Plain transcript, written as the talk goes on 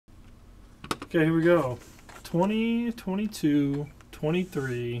Okay, here we go.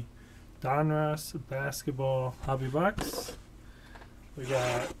 2022-23 Donruss basketball hobby box. We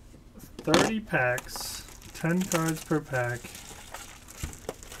got 30 packs, 10 cards per pack.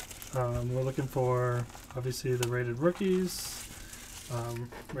 We're looking for obviously the rated rookies,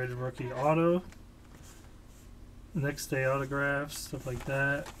 rated rookie auto, next day autographs, stuff like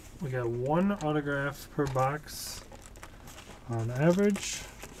that. We got one autograph per box on average.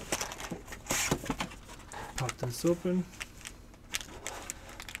 Pop this open.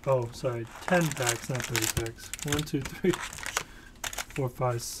 Oh, sorry, 10 packs, not 30 packs. 1, 2, 3, 4,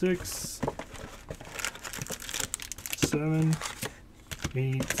 5, 6, 7,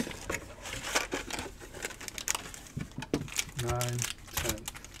 8, 9, 10.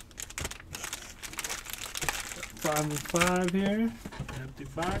 5 and 5 here. Empty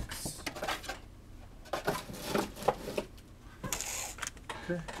box.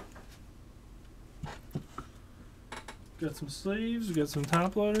 Okay. Got some sleeves, we got some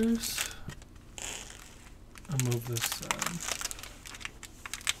top loaders. I'll move this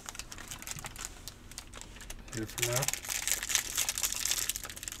here for now.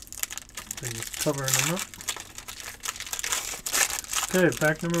 Thing is covering them up. Okay,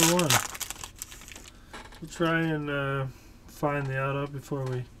 pack number 1. We'll try and find the auto before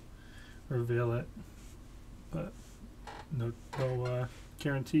we reveal it, but no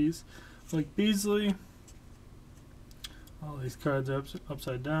guarantees. Like Beasley. All these cards are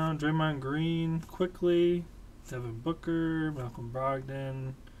upside down. Draymond Green, Quickly, Devin Booker, Malcolm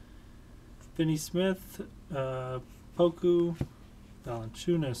Brogdon, Finney Smith, Poku,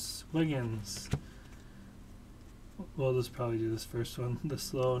 Valanciunas, Wiggins. We'll just probably do this first one. The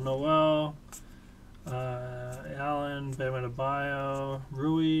slow Noel, Allen, Bam Adebayo,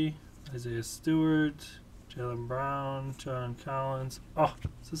 Rui, Isaiah Stewart, Jaylen Brown, John Collins. Oh,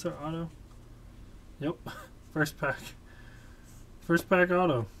 is this our auto? Yep, first pack. First pack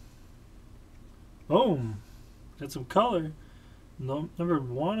auto. Boom. Got some color. Number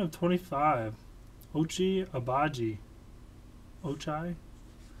 1 of 25. Ochai Agbaji. Ochai?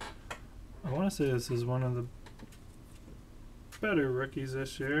 I want to say this is one of the better rookies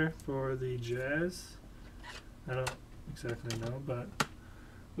this year for the Jazz. I don't exactly know, but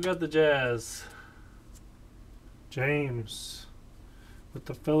we got the Jazz. James with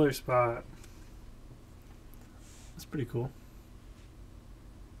the filler spot. That's pretty cool.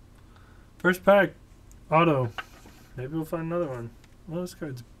 First pack, auto. Maybe we'll find another one. Well, this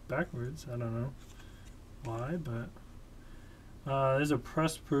card's backwards. I don't know why, but there's a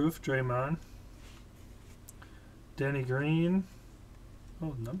press proof Draymond. Danny Green.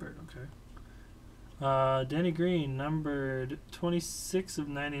 Oh, numbered. Okay. Danny Green, numbered 26 of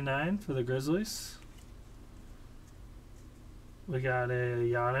 99 for the Grizzlies. We got a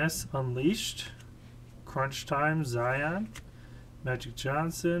Giannis Unleashed. Crunch Time Zion. Magic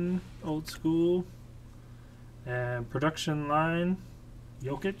Johnson, old school, and production line,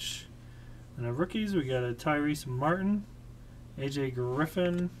 Jokic. And our rookies, we got a Tyrese Martin, AJ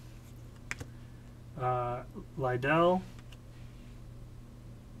Griffin, Lydell,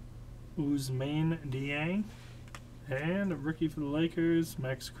 Ousmane Dieng, and a rookie for the Lakers,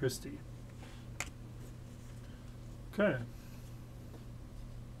 Max Christie. Okay.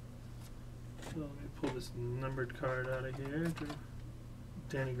 So let me pull this numbered card out of here.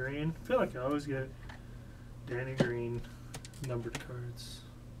 Danny Green. I feel like I always get Danny Green numbered cards.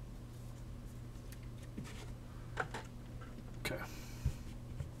 Okay.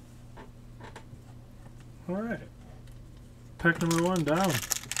 Alright. Pack number 1 down.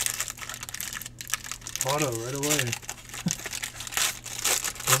 Auto right away.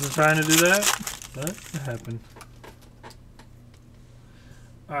 Wasn't trying to do that, but it happened.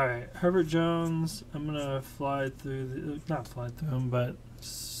 Alright, Herbert Jones. I'm gonna fly through not fly through them, but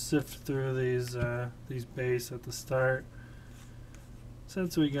sift through these base at the start.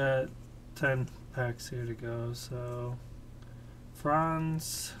 Since we got 10 packs here to go, so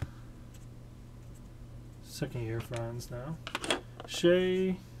Franz, second year Franz now.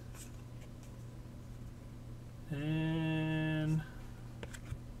 Shea and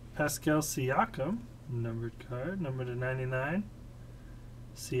Pascal Siakam, numbered card, number to 99.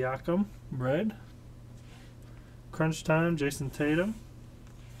 Siakam, red. Crunch Time, Jason Tatum.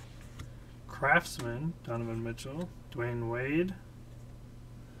 Craftsman, Donovan Mitchell. Dwayne Wade.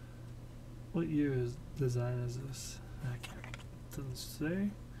 What year design is this? I can't. Doesn't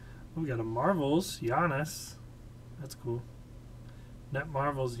say. Oh, we got a Marvels, Giannis. That's cool. Net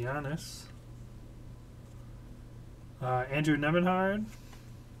Marvels, Giannis. Andrew Nemmenhard.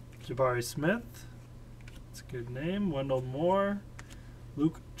 Jabari Smith. That's a good name. Wendell Moore.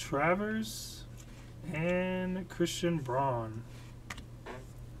 Luke Travers, and Christian Braun.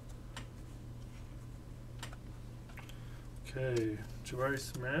 Okay, Jabari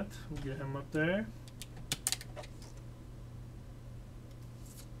Smith, we'll get him up there.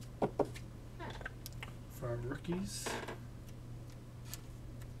 For our rookies.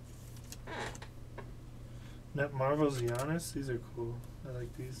 Net Marvels Giannis, these are cool. I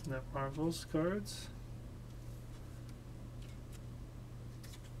like these Net Marvels cards.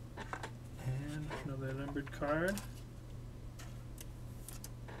 And another numbered card.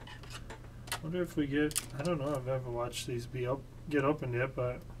 Wonder if we get, I don't know if I've ever watched these get opened yet,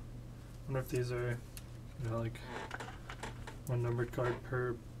 but I wonder if these are, you know, like one numbered card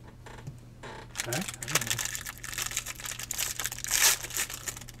per pack. I don't know.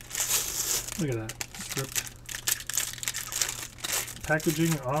 Look at that. It's ripped.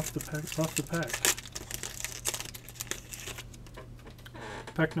 Packaging off the pack.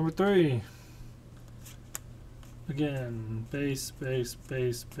 Pack number 3. Again, base.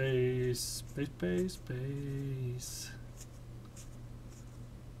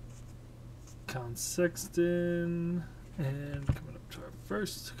 Count Sexton, and coming up to our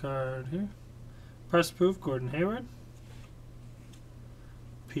first card here. Press proof, Gordon Hayward.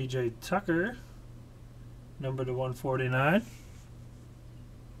 PJ Tucker, number to 149.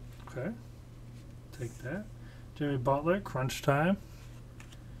 Okay, take that. Jimmy Butler, crunch time.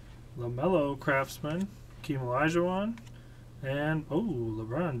 LaMelo Craftsman, Keem Olajuwon, and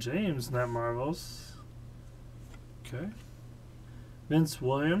LeBron James, Net Marvels. Okay. Vince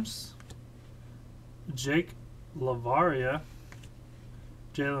Williams, Jake Lavaria,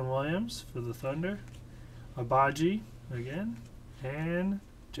 Jalen Williams for the Thunder, Abaji again, and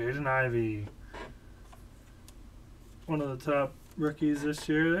Jaden Ivey. One of the top rookies this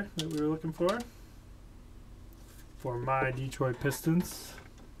year that we were looking for my Detroit Pistons.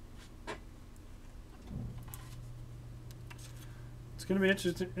 It's going to be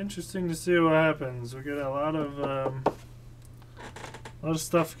interesting to see what happens. We got a lot of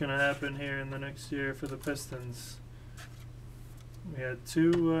stuff going to happen here in the next year for the Pistons. We had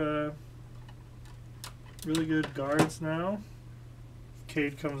 2 really good guards now.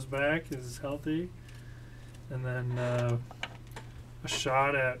 Cade comes back, is healthy, and then a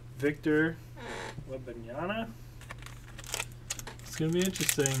shot at Victor Wembanyama. It's going to be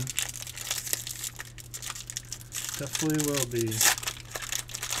interesting. Definitely will be.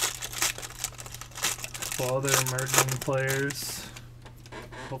 All their emerging players,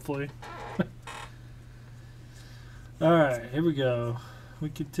 hopefully. Alright, here we go. We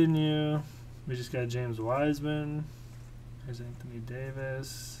continue. We just got James Wiseman. Here's Anthony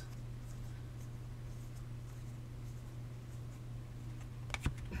Davis.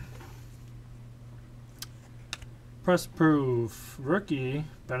 Press proof rookie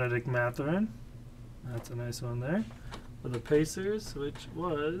Benedict Mathurin. That's a nice one there. For the Pacers, which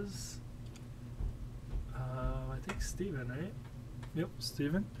was I think Steven, right? Yep,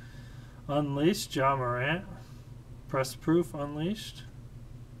 Steven. Unleashed, Ja Morant. Press proof Unleashed.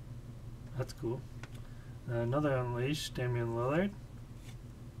 That's cool. Another Unleashed, Damian Lillard.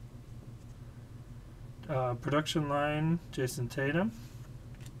 Production line, Jason Tatum.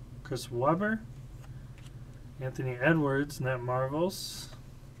 Chris Webber. Anthony Edwards, Net Marvels.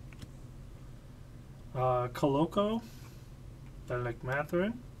 Koloko, Benedict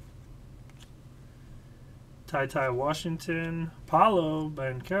Mathurin. Ty Washington, Paulo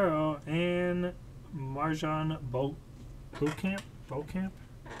Banchero, and Marjan Beaucamp.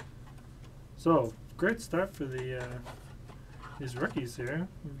 So, great start for the these rookies here.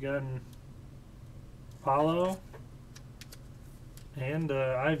 We've gotten Paulo and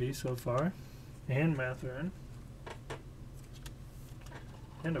Ivy so far, and Mathurin,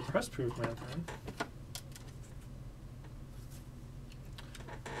 and a press proof Mathurin.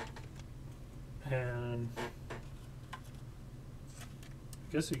 And I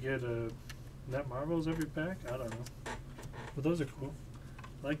guess you get Net Marvels every pack? I don't know. But those are cool.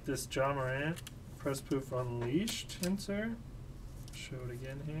 I like this Ja Morant Press Proof Unleashed insert. Show it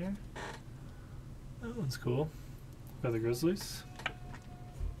again here. That one's cool. By the Grizzlies.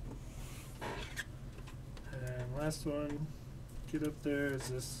 And last one, get up there, is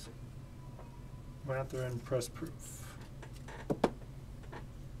this Mathurin Press Proof.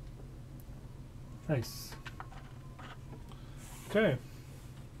 Nice. Okay.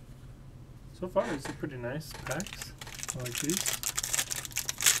 So far, these are pretty nice packs. I like these.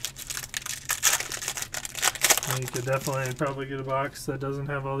 And you could definitely probably get a box that doesn't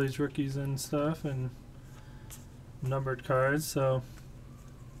have all these rookies and stuff and numbered cards. So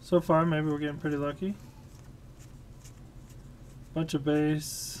far, maybe we're getting pretty lucky. Bunch of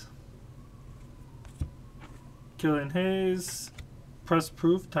base. Killian Hayes. Press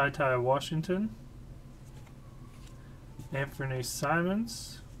proof. Ty Washington. Anthony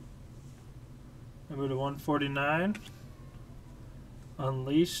Simons. Number to 149.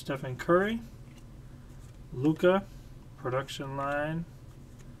 Unleashed. Stephen Curry. Luca. Production line.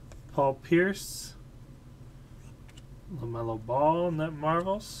 Paul Pierce. LaMelo Ball. Net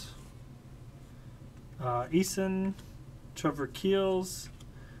Marvels. Eason. Trevor Keels,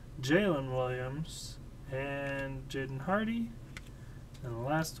 Jalen Williams, and Jaden Hardy. And the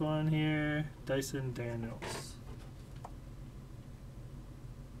last one here, Dyson Daniels.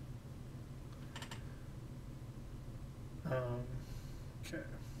 Okay.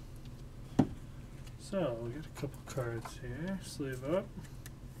 So we'll get a couple cards here. Sleeve up.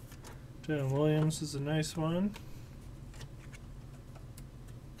 Jalen Williams is a nice one.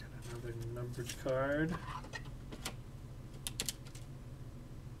 Got another numbered card.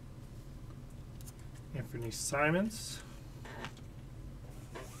 Anthony Simons.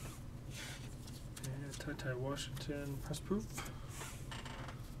 And Ty Washington press proof.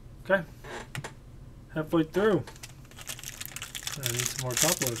 Okay. Halfway through. I need some more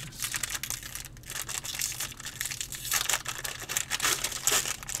top loaders.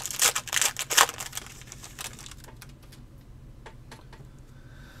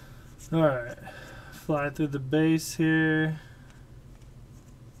 Alright. Fly through the base here.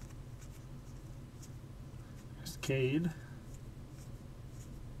 Cade.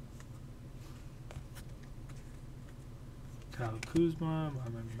 Kyle Kuzma,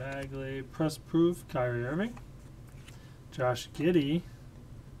 Mohamed Bagley, press proof, Kyrie Irving, Josh Giddey,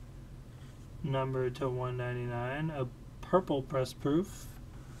 numbered to 199, a purple press proof,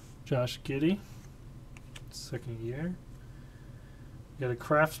 Josh Giddey, second year. You got a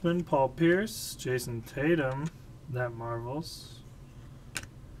Craftsman, Paul Pierce, Jason Tatum, that Marvels,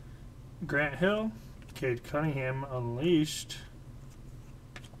 Grant Hill, Cade Cunningham, Unleashed.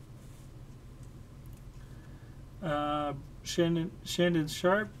 Shandon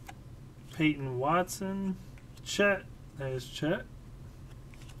Sharp, Peyton Watson, Chet, there's Chet,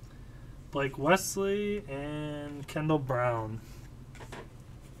 Blake Wesley, and Kendall Brown.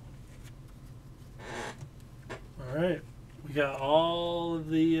 Alright, we got all of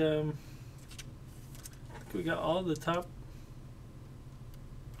the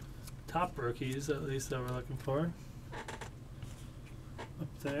top rookies, at least, that we're looking for.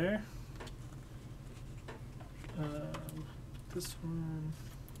 Up there. This one.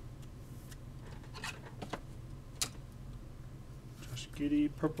 Josh Giddey,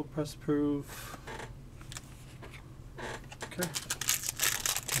 purple press proof. Okay.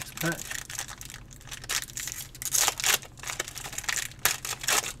 Next pack.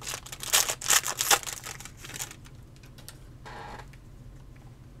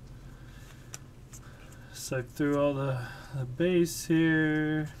 Cycle through all the base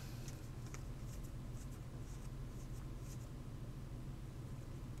here.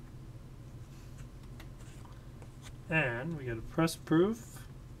 And we got a press proof.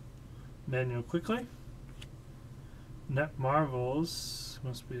 Manuel Quickly. Net Marvels.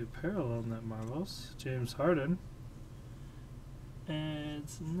 Must be a parallel Net Marvels. James Harden. And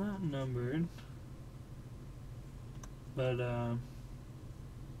it's not numbered. But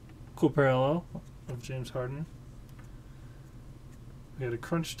cool parallel of James Harden. We got a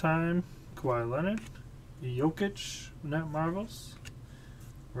Crunch Time. Kawhi Leonard. Jokic. Net Marvels.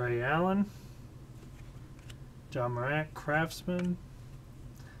 Ray Allen. John Morant, Craftsman.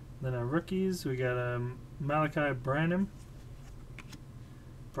 Then our rookies, we got Malachi Branham,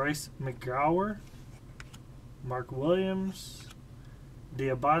 Bryce McGower, Mark Williams,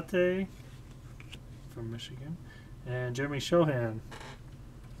 Diabate from Michigan, and Jeremy Shohan.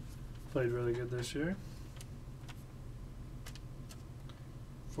 Played really good this year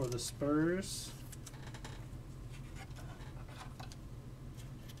for the Spurs.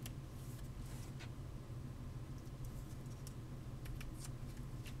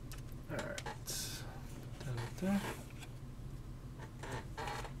 There.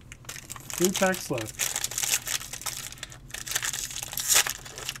 3 packs left.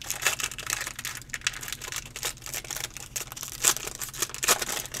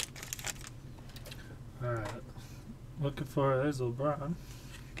 Alright. Looking for, there's LeBron.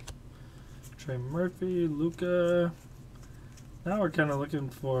 Trey Murphy, Luca. Now we're kind of looking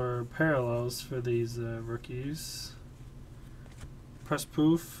for parallels for these rookies. Press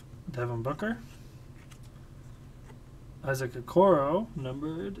proof, Devin Booker. Isaac Okoro,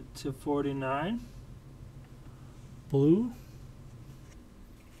 numbered to 49. Blue.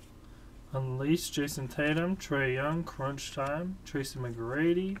 Unleashed, Jason Tatum, Trae Young, Crunch Time, Tracy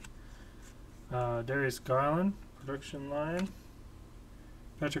McGrady, Darius Garland, Production Line,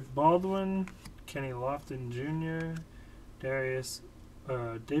 Patrick Baldwin, Kenny Lofton Jr.,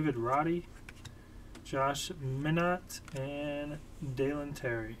 David Roddy, Josh Minott, and Dalen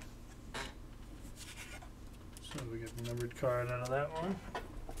Terry. So we get the numbered card out of that one.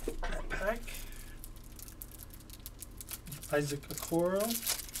 That pack. Isaac Okoro.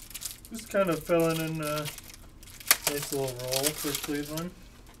 Just kind of filling in a nice little roll for Cleveland.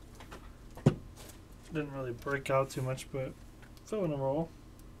 Didn't really break out too much, but filling a roll.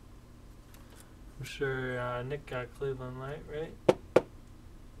 I'm sure Nick got Cleveland right?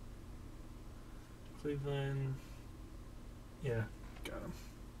 Cleveland. Yeah, got him.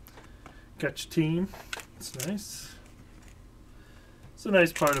 Got your team. It's nice. It's a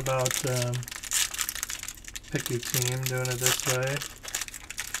nice part about pick your team, doing it this way.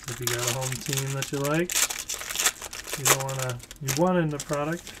 If you got a home team that you like, you don't wanna. You want in the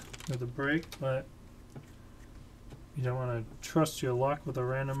product or the break, but you don't want to trust your luck with a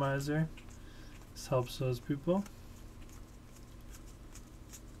randomizer. This helps those people.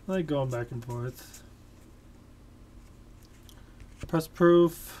 I like going back and forth. Press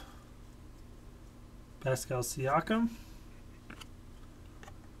proof. Pascal Siakam.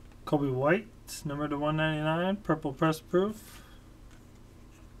 Kobe White, number to 199, purple press proof.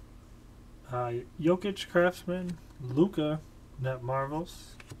 Jokic Craftsman, Luka, Net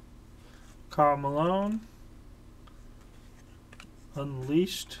Marvels. Karl Malone.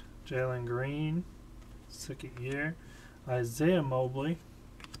 Unleashed, Jalen Green, second year. Isaiah Mobley,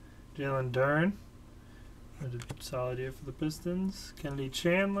 Jalen Duren, had a solid year for the Pistons. Kennedy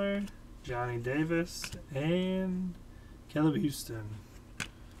Chandler, Johnny Davis, and Caleb Houston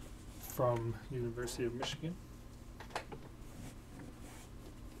from University of Michigan.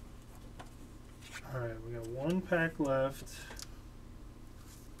 Alright, we got one pack left.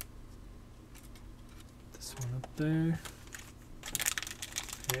 This one up there.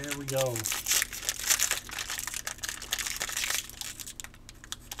 Here we go.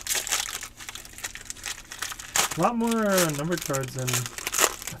 A lot more numbered cards than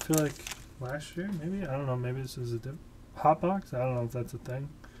I feel like last year, maybe? I don't know, maybe this is a hot box? I don't know if that's a thing.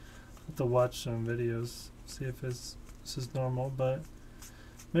 I'll have to watch some videos, see if this is normal, but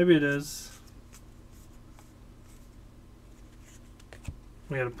maybe it is.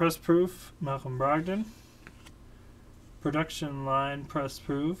 We got a press proof, Malcolm Brogdon. Production line press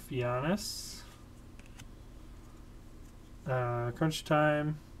proof, Giannis. Crunch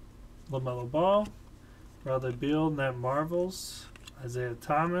time, LaMelo Ball. Bradley Beal, Net Marvels. Isaiah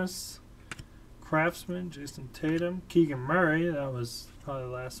Thomas. Craftsman, Jason Tatum. Keegan Murray, that was probably the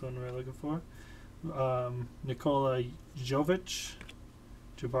last one we were looking for. Nikola Jovic.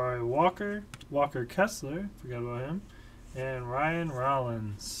 Jabari Walker. Walker Kessler, forgot about him. And Ryan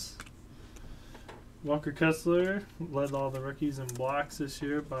Rollins. Walker Kessler led all the rookies in blocks this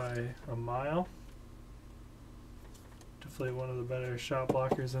year by a mile. Definitely one of the better shot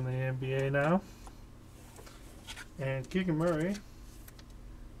blockers in the NBA now. And Keegan Murray,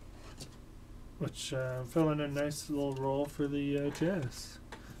 which filling in a nice little role for the Jazz.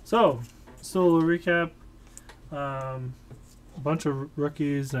 So, still a little recap. A bunch of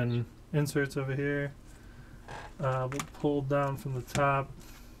rookies and inserts over here. We'll pull down from the top.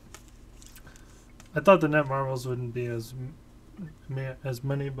 I thought the Net Marvels wouldn't be as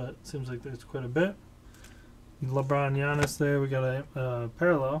many, but it seems like there's quite a bit. LeBron, Giannis there. We got a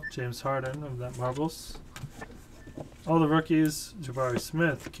parallel, James Harden of Net Marvels. All the rookies, Jabari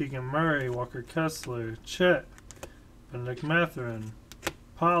Smith, Keegan Murray, Walker Kessler, Chet, Benedict Mathurin,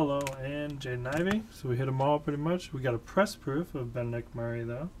 Paolo, and Jaden Ivey. So we hit them all pretty much. We got a press proof of Benedict Murray,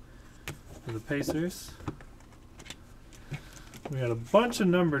 though, for the Pacers. We got a bunch of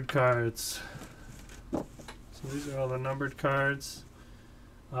numbered cards. So these are all the numbered cards.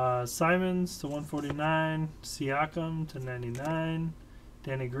 Simons to 149, Siakam to 99,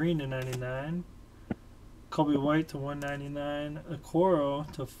 Danny Green to 99, Kobe White to 199, Okoro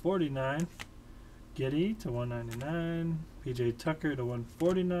to 49, Giddey to 199, PJ Tucker to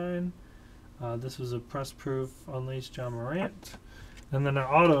 149. This was a press proof Unleashed John Morant. And then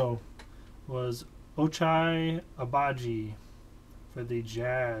our auto was Ochai Agbaji for the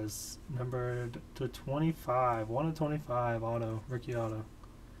Jazz, numbered to 25, 1 of 25 auto, rookie auto.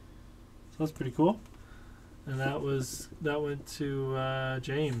 So that's pretty cool. And that went to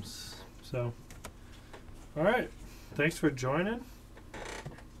James. So, all right, thanks for joining.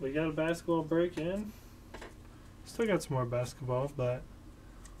 We got a basketball break in. Still got some more basketball, but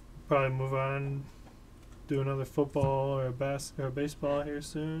we'll probably move on, do another football or baseball here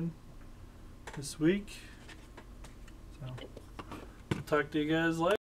soon. this week. So, I'll talk to you guys later.